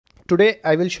Today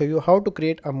I will show you how to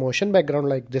create a motion background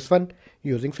like this one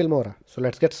using Filmora. So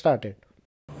let's get started.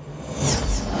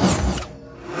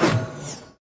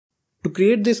 To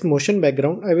create this motion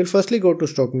background, I will firstly go to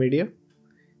Stock Media.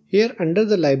 Here under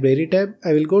the Library tab,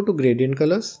 I will go to Gradient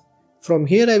Colors. From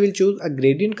here I will choose a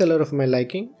gradient color of my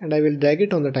liking and I will drag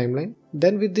it on the timeline.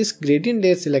 Then with this gradient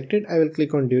layer selected, I will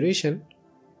click on Duration.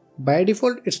 By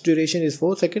default its duration is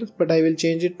 4 seconds, but I will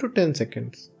change it to 10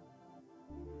 seconds.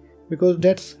 Because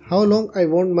that's how long I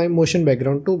want my motion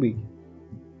background to be.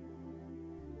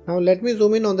 Now let me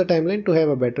zoom in on the timeline to have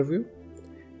a better view.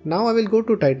 Now I will go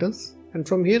to Titles and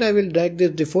from here I will drag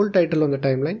this default title on the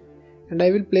timeline and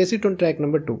I will place it on track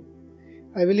number 2.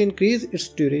 I will increase its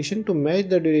duration to match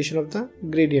the duration of the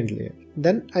gradient layer.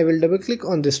 Then I will double click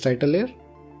on this title layer.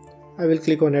 I will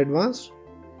click on Advanced.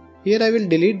 Here I will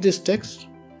delete this text.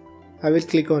 I will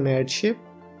click on Add Shape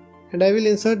and I will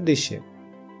insert this shape.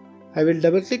 I will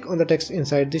double click on the text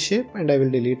inside this shape and I will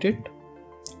delete it.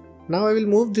 Now I will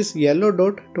move this yellow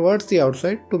dot towards the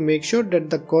outside to make sure that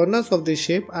the corners of this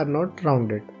shape are not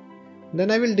rounded.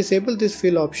 Then I will disable this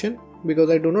fill option because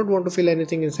I do not want to fill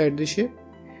anything inside this shape.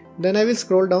 Then I will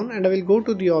scroll down and I will go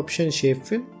to the option Shape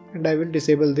Fill and I will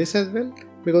disable this as well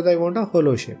because I want a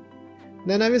hollow shape.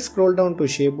 Then I will scroll down to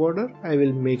Shape Border. I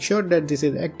will make sure that this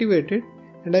is activated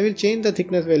and I will change the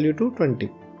thickness value to 20.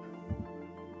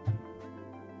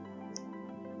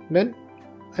 Then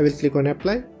I will click on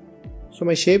Apply. So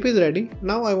my shape is ready.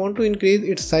 Now I want to increase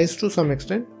its size to some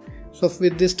extent. So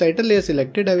with this title layer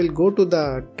selected, I will go to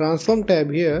the Transform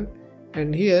tab here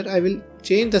and here I will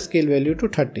change the scale value to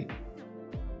 30.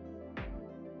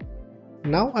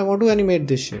 Now I want to animate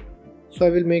this shape. So I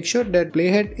will make sure that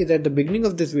playhead is at the beginning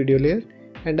of this video layer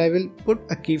and I will put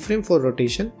a keyframe for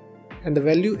rotation and the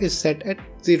value is set at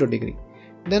 0 degree.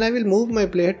 Then I will move my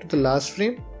playhead to the last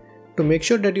frame. To make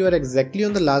sure that you are exactly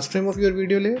on the last frame of your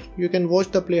video layer, you can watch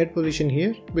the playhead position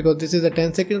here because this is a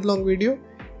 10 seconds long video.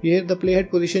 Here the playhead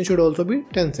position should also be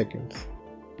 10 seconds.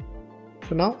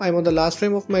 So now I am on the last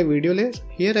frame of my video layer.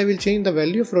 Here I will change the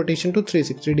value of rotation to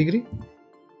 360 degree.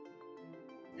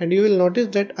 And you will notice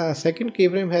that a second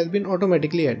keyframe has been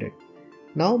automatically added.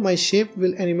 Now my shape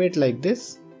will animate like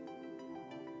this.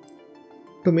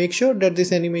 To make sure that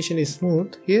this animation is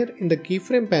smooth, here in the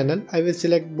keyframe panel, I will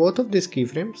select both of these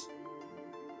keyframes.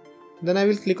 Then I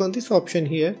will click on this option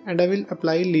here and I will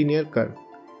apply linear curve.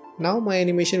 Now my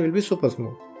animation will be super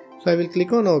smooth. So I will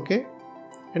click on OK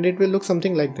and it will look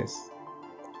something like this.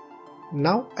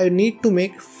 Now I need to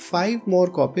make 5 more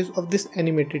copies of this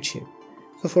animated shape.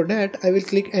 So for that I will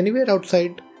click anywhere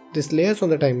outside this layers on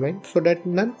the timeline so that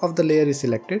none of the layer is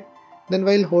selected. Then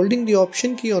while holding the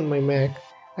Option key on my Mac,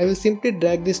 I will simply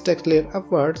drag this text layer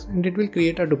upwards and it will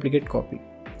create a duplicate copy.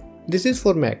 This is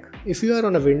for Mac. If you are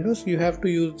on a Windows, you have to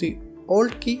use the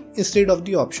Alt key instead of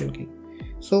the Option key.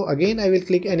 So again I will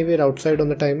click anywhere outside on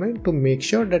the timeline to make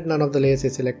sure that none of the layers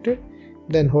is selected.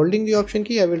 Then holding the Option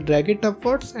key I will drag it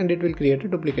upwards and it will create a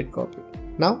duplicate copy.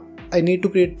 Now I need to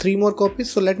create 3 more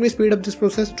copies, so let me speed up this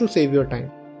process to save your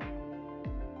time.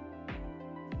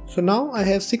 So now I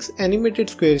have 6 animated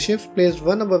square shapes placed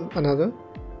one above another.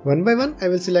 One by one I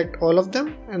will select all of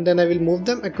them and then I will move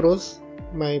them across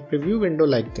my preview window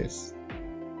like this.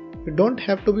 You don't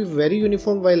have to be very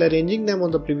uniform while arranging them on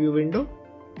the preview window.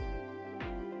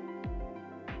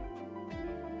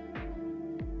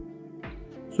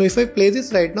 So if I play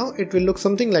this right now, it will look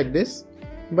something like this.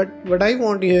 But what I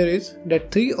want here is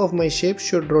that 3 of my shapes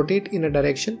should rotate in a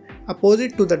direction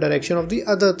opposite to the direction of the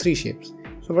other 3 shapes.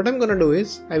 So what I'm gonna do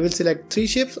is, I will select 3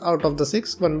 shapes out of the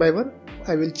 6 one by one.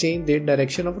 I will change their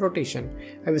direction of rotation.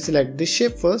 I will select this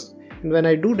shape first and when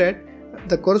I do that,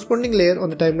 the corresponding layer on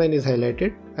the timeline is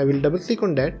highlighted. I will double click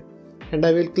on that and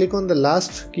I will click on the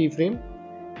last keyframe.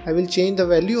 I will change the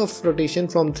value of rotation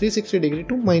from 360 degree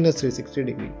to minus 360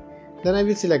 degree. Then I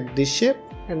will select this shape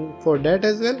and for that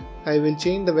as well, I will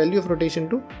change the value of rotation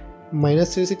to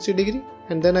minus 360 degree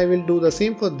and then I will do the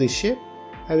same for this shape.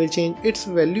 I will change its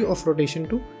value of rotation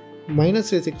to minus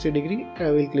 360 degree.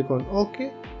 I will click on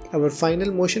OK. Our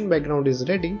final motion background is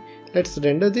ready. Let's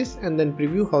render this and then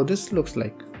preview how this looks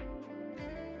like.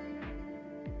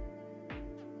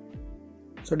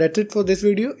 So that's it for this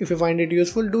video. If you find it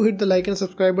useful, do hit the like and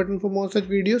subscribe button for more such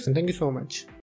videos and thank you so much.